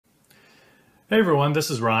Hey everyone, this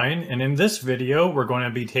is Ryan, and in this video we're going to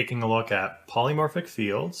be taking a look at polymorphic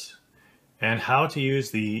fields and how to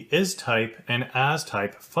use the IsType and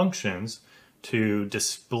AsType functions to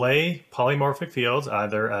display polymorphic fields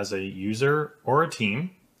either as a user or a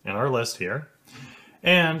team in our list here.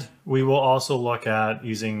 And we will also look at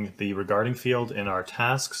using the regarding field in our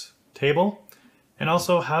tasks table, and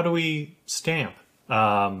also how do we stamp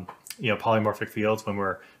polymorphic fields when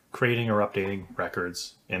we're creating or updating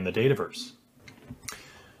records in the Dataverse.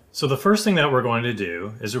 So the first thing that we're going to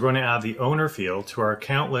do is we're going to add the owner field to our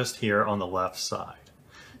account list here on the left side.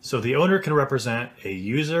 So the owner can represent a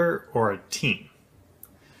user or a team.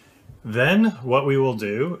 Then what we will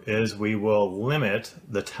do is we will limit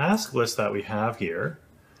the task list that we have here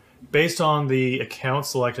based on the account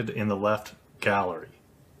selected in the left gallery.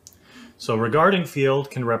 So regarding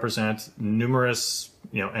field can represent numerous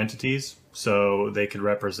entities. So they could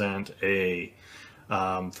represent a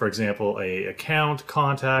for example, a account,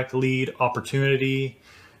 contact, lead, opportunity.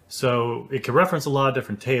 So it can reference a lot of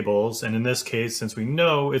different tables. And in this case, since we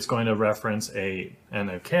know it's going to reference an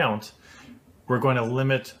account, we're going to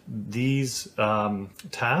limit these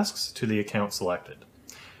tasks to the account selected.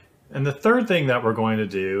 And the third thing that we're going to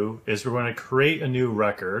do is we're going to create a new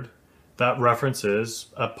record that references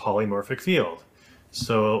a polymorphic field.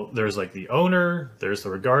 So there's like the owner, there's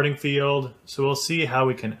the regarding field. So we'll see how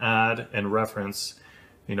we can add and reference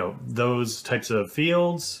those types of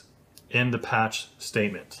fields in the patch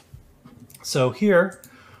statement. So here,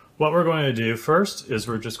 what we're going to do first is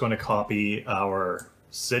we're just going to copy our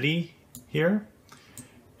city here.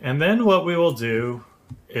 And then what we will do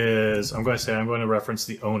is I'm going to reference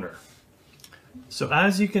the owner. So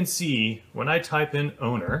as you can see, when I type in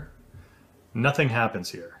owner, nothing happens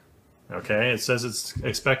here. Okay, it says it's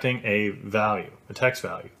expecting a value, a text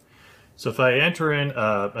value. So if I enter in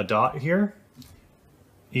a dot here,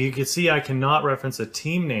 you can see I cannot reference a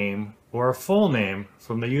team name or a full name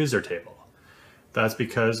from the user table. That's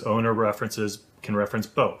because owner can reference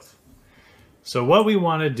both. So what we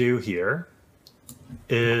want to do here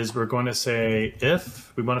is we're going to say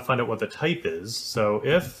if we want to find out what the type is. So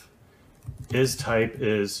if IsType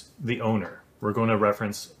is the owner, we're going to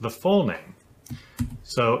reference the full name.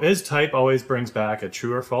 So IsType always brings back a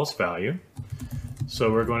true or false value. So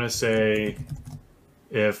we're going to say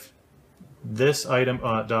if this item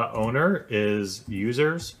dot owner is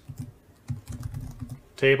users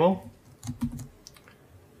table,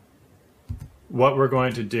 what we're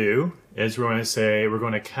going to do is we're going to say we're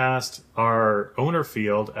going to cast our owner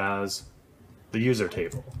field as the user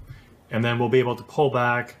table. And then we'll be able to pull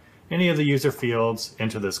back any of the user fields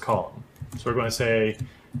into this column. So we're going to say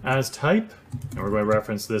AsType, and we're going to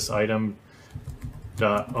reference this item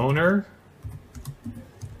dot owner,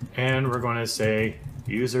 and we're going to say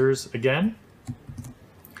users again.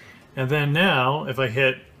 And then now if I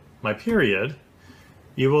hit my period,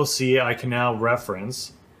 you will see I can now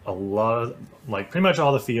reference a lot of, pretty much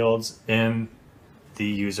all the fields in the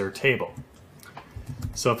user table.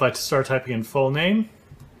 So if I start typing in full name,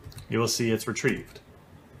 you will see it's retrieved.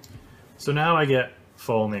 So now I get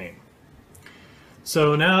full name.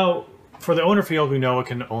 So now for the owner field, we know it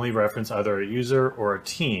can only reference either a user or a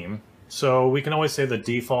team. So we can always say the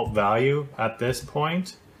default value at this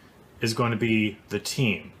point is going to be the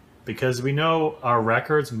team, because we know our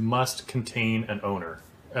records must contain an owner.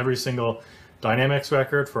 Every single Dynamics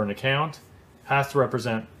record for an account has to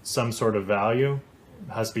represent some sort of value,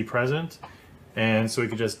 has to be present. And so we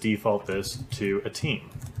can just default this to a team.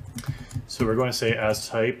 So we're going to say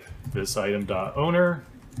AsType this item dot owner.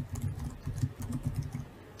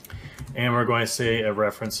 And we're going to say it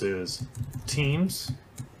references teams.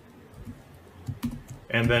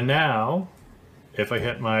 And then now, if I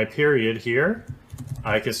hit my period here,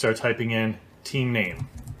 I can start typing in team name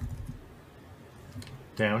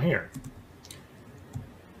down here.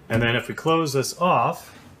 And then if we close this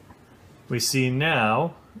off, we see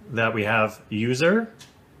now that we have user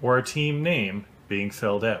or a team name being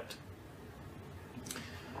filled out.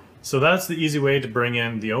 So that's the easy way to bring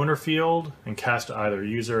in the owner field and cast either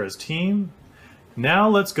user as team. Now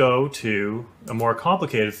let's go to a more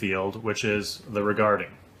complicated field, which is the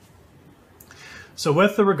regarding. So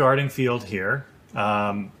with the regarding field here,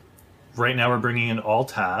 right now we're bringing in all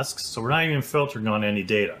tasks, so we're not even filtering on any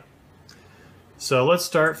data. So let's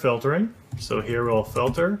start filtering. So here we'll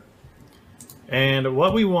filter. And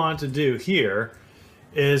what we want to do here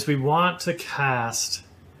is we want to cast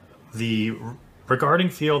the regarding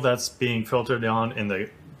field that's being filtered on in the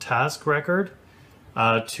task record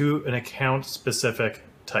to an account specific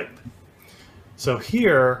type. So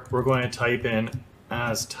here we're going to type in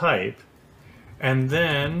AsType, and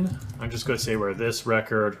then I'm just going to say where this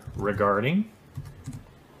record regarding,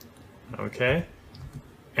 Okay.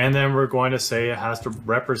 And then we're going to say it has to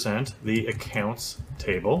represent the accounts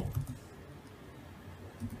table.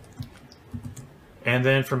 And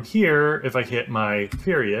then from here, if I hit my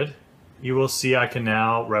period, you will see I can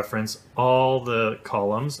now reference all the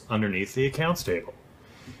columns underneath the accounts table.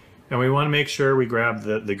 And we want to make sure we grab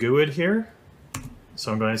the GUID here.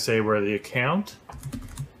 So I'm going to say where the account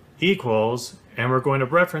equals, and we're going to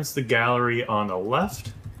reference the gallery on the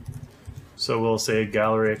left. So we'll say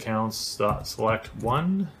gallery accounts.select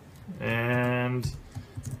one, and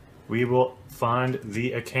we will find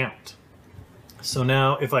the account. So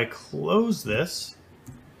now if I close this,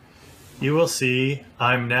 you will see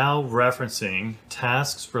I'm now referencing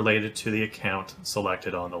tasks related to the account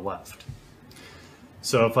selected on the left.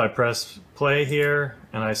 So if I press play here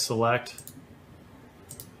and I select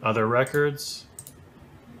other records,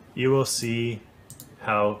 you will see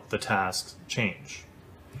how the tasks change.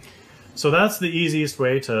 So that's the easiest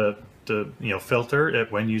way to filter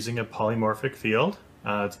it when using a polymorphic field.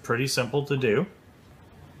 It's pretty simple to do.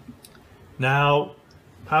 Now,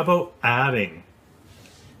 how about adding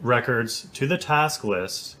records to the task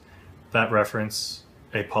list that reference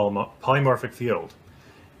a polymorphic field?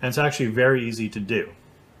 And it's actually very easy to do.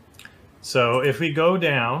 So if we go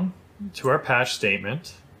down to our patch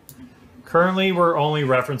statement, currently we're only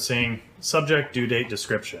referencing subject, due date,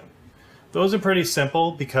 description. Those are pretty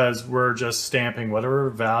simple because we're just stamping whatever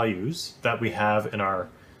values that we have in our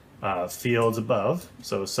fields above.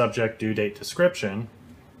 So subject, due date, description,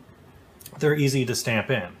 they're easy to stamp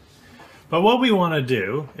in. But what we want to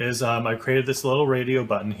do is I created this little radio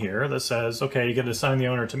button here that says, okay, you can assign the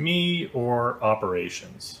owner to me or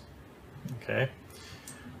operations. Okay.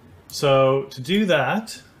 So to do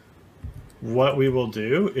that, what we will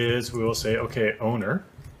do is we will say, okay, owner.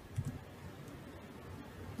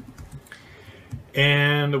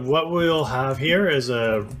 And what we'll have here is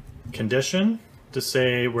a condition to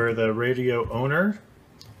say where the radio owner,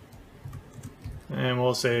 and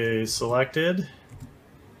we'll say selected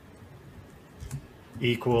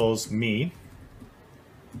equals me.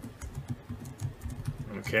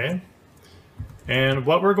 Okay. And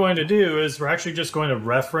what we're going to do is we're actually just going to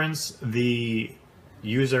reference the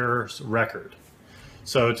user's record.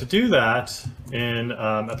 So to do that in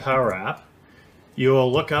a Power App, you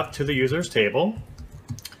will look up to the user's table,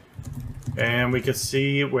 and we can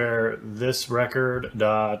see where this record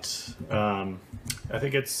dot, I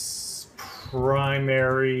think it's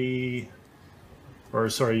primary, or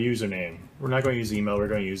sorry, username. We're not going to use email, we're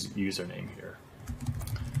going to use username here.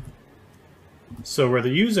 So where the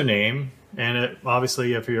username, and it,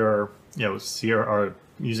 obviously if you're, are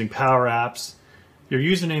using Power Apps, your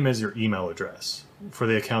username is your email address for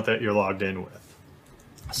the account that you're logged in with.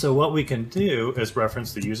 So what we can do is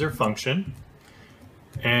reference the user function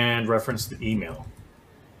and reference the email.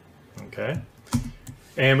 Okay.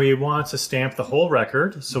 And we want to stamp the whole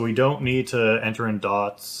record, so we don't need to enter in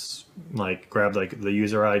dots, like grab like the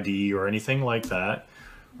user ID or anything like that.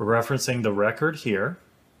 We're referencing the record here.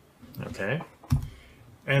 Okay.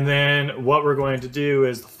 And then what we're going to do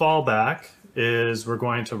is the fallback is we're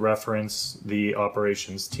going to reference the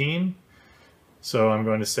operations team. So I'm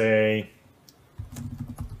going to say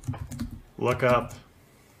look up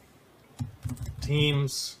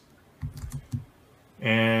teams,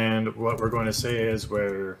 and what we're going to say is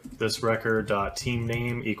where this record dot team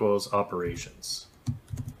name equals operations.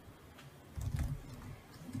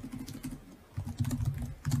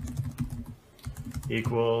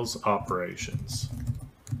 Equals operations.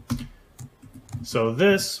 So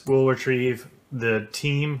this will retrieve the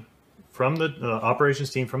team from the operations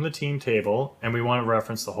team from the team table, and we want to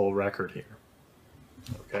reference the whole record here.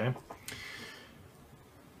 Okay.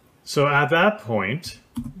 So at that point,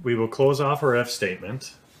 we will close off our if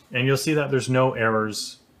statement, and you'll see that there's no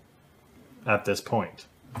errors at this point.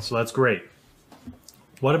 So that's great.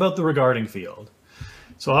 What about the regarding field?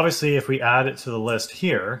 So obviously, if we add it to the list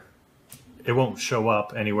here, it won't show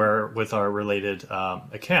up anywhere with our related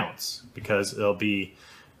accounts because it'll be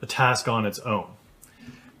a task on its own.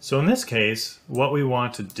 So in this case, what we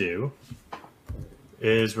want to do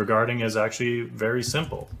is regarding is actually very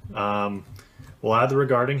simple. We'll add the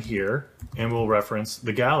regarding here, and we'll reference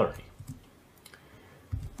the gallery.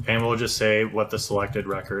 And we'll just say what the selected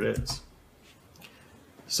record is.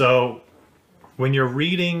 So when you're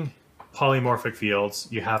reading polymorphic fields,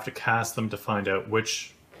 you have to cast them to find out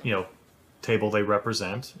which table they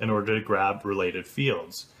represent in order to grab related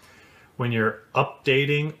fields. When you're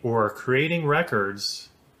updating or creating records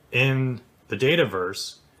in the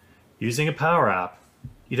Dataverse using a Power App,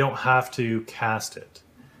 you don't have to cast it.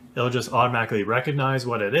 It'll just automatically recognize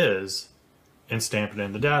what it is and stamp it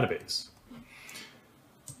in the database.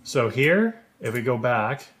 So here, if we go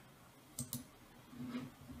back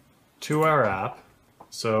to our app,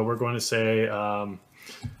 so we're going to say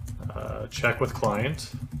check with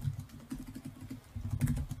client.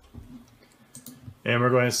 And we're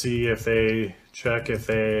going to see if they check if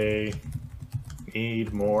they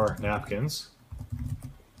need more napkins.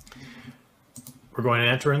 We're going to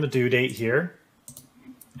enter in the due date here,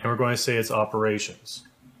 and we're going to say it's operations.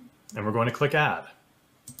 And we're going to click add.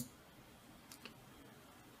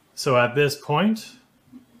 So at this point,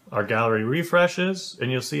 our gallery refreshes,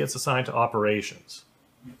 and you'll see it's assigned to operations.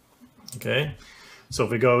 Okay, so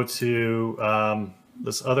if we go to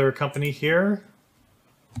this other company here,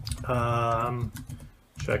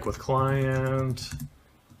 check with client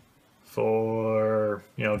for,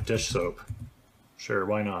 dish soap. Sure,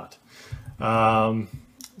 why not?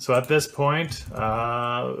 So at this point,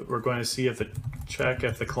 we're going to see if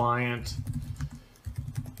the client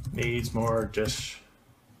needs more dish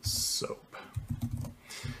soap.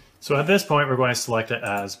 So at this point, we're going to select it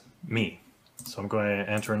as me. So I'm going to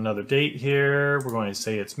enter another date here. We're going to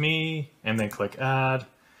say it's me, and then click add.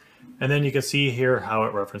 And then you can see here how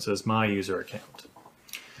it references my user account.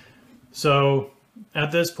 So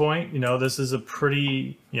at this point, this is a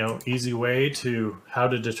pretty, easy way to how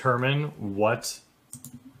to determine what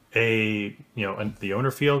the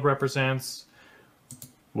owner field represents,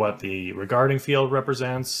 what the regarding field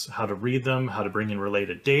represents, how to read them, how to bring in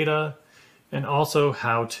related data, and also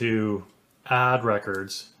how to add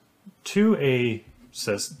records to a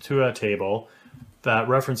table that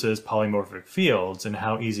references polymorphic fields and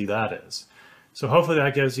how easy that is. So hopefully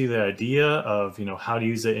that gives you the idea of how to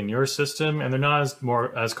use it in your system, and they're not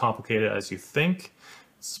as complicated as you think.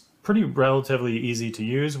 It's pretty relatively easy to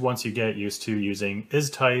use once you get used to using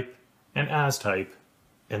IsType and AsType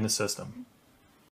in the system.